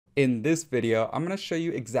In this video, I'm going to show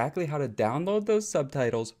you exactly how to download those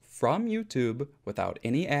subtitles from YouTube without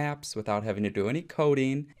any apps, without having to do any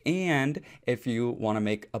coding. And if you want to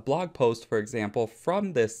make a blog post, for example,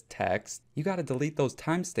 from this text, you got to delete those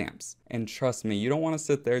timestamps. And trust me, you don't want to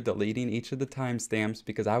sit there deleting each of the timestamps,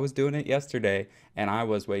 because I was doing it yesterday and I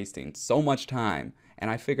was wasting so much time.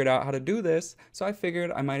 And I figured out how to do this, so I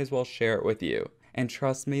figured I might as well share it with you. And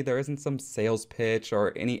trust me, there isn't some sales pitch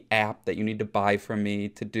or any app that you need to buy from me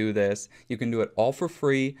to do this. You can do it all for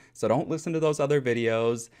free, so don't listen to those other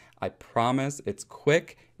videos. I promise it's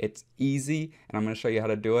quick, it's easy, and I'm going to show you how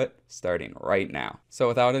to do it starting right now. So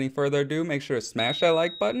without any further ado, make sure to smash that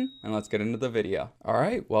like button and let's get into the video. All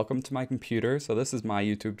right, welcome to my computer. So this is my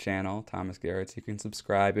YouTube channel, Thomas Garrett. You can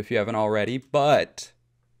subscribe if you haven't already, but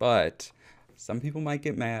some people might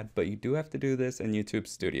get mad, but you do have to do this in YouTube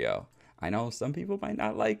Studio. I know some people might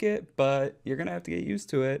not like it, but you're gonna have to get used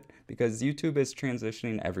to it because YouTube is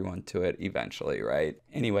transitioning everyone to it eventually, right?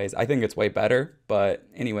 Anyways, I think it's way better, but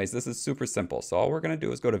anyways, this is super simple. So all we're gonna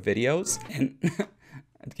do is go to videos and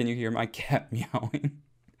can you hear my cat meowing?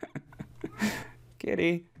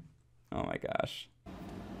 Kitty. Oh my gosh.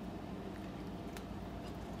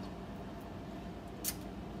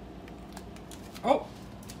 Oh.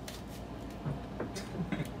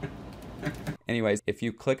 Anyways, if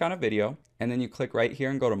you click on a video and then you click right here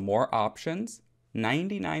and go to more options,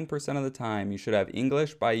 99% of the time you should have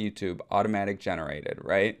English by YouTube automatic generated,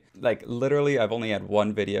 right? Like literally I've only had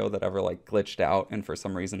one video that ever like glitched out and for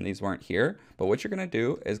some reason these weren't here. But what you're gonna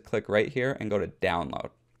do is click right here and go to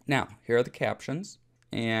download. Now, here are the captions.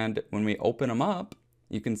 And when we open them up,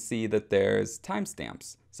 you can see that there's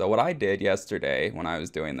timestamps. So what I did yesterday when I was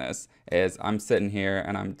doing this is I'm sitting here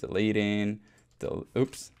and I'm deleting,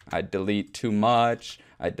 oops, I delete too much,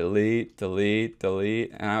 I delete,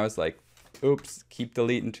 and I was like, oops, keep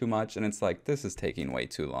deleting too much, and it's like, this is taking way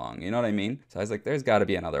too long, you know what I mean? So I was like, there's gotta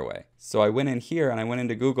be another way. So I went in here and I went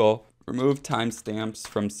into Google, remove timestamps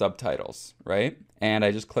from subtitles, right? And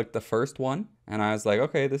I just clicked the first one, and I was like,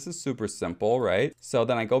 okay, this is super simple, right? So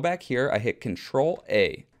then I go back here, I hit Control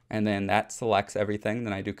A, and then that selects everything,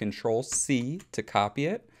 then I do Control C to copy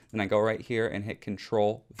it, then I go right here and hit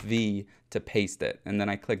Control V to paste it. And then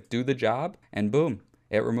I click do the job and boom,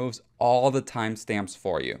 it removes all the timestamps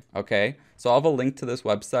for you, okay? So I'll have a link to this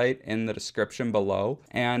website in the description below.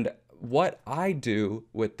 And what I do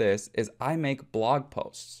with this is I make blog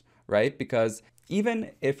posts, right? Because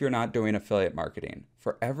even if you're not doing affiliate marketing,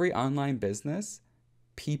 for every online business,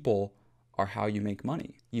 people are how you make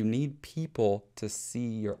money. You need people to see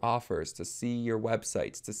your offers, to see your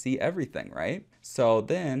websites, to see everything, right? So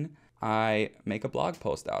then I make a blog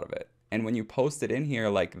post out of it. And when you post it in here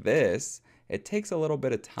like this, it takes a little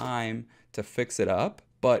bit of time to fix it up,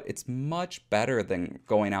 but it's much better than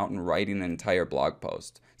going out and writing an entire blog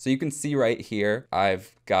post. So you can see right here,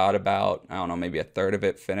 I've got about, I don't know, maybe a third of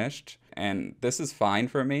it finished. And this is fine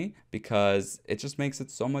for me because it just makes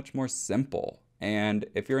it so much more simple. And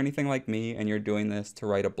if you're anything like me and you're doing this to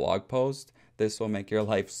write a blog post, this will make your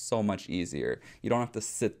life so much easier. You don't have to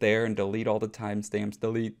sit there and delete all the timestamps,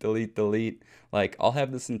 delete. Like, I'll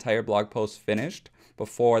have this entire blog post finished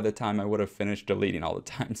before the time I would have finished deleting all the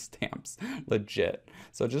timestamps, legit.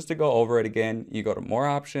 So just to go over it again, you go to more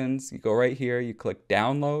options, you go right here, you click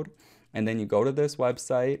download, and then you go to this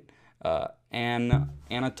website,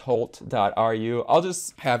 anatolt.ru. I'll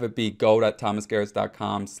just have it be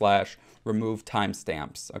go.thomasgarrett.com/remove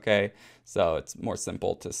timestamps, okay? So it's more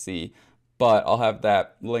simple to see, but I'll have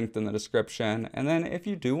that linked in the description. And then if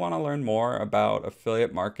you do want to learn more about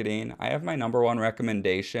affiliate marketing, I have my #1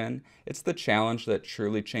 recommendation. It's the challenge that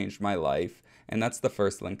truly changed my life, and that's the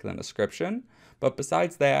first link in the description. But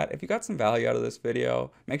besides that, if you got some value out of this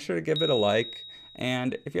video, make sure to give it a like.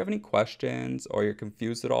 And if you have any questions or you're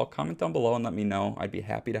confused at all, comment down below and let me know. I'd be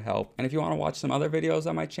happy to help. And if you want to watch some other videos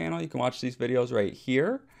on my channel, you can watch these videos right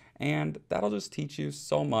here. And that'll just teach you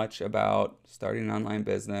so much about starting an online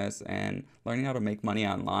business and learning how to make money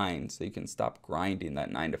online so you can stop grinding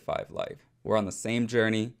that 9-to-5 life. We're on the same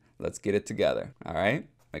journey. Let's get it together. All right?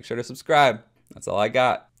 Make sure to subscribe. That's all I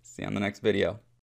got. See you on the next video.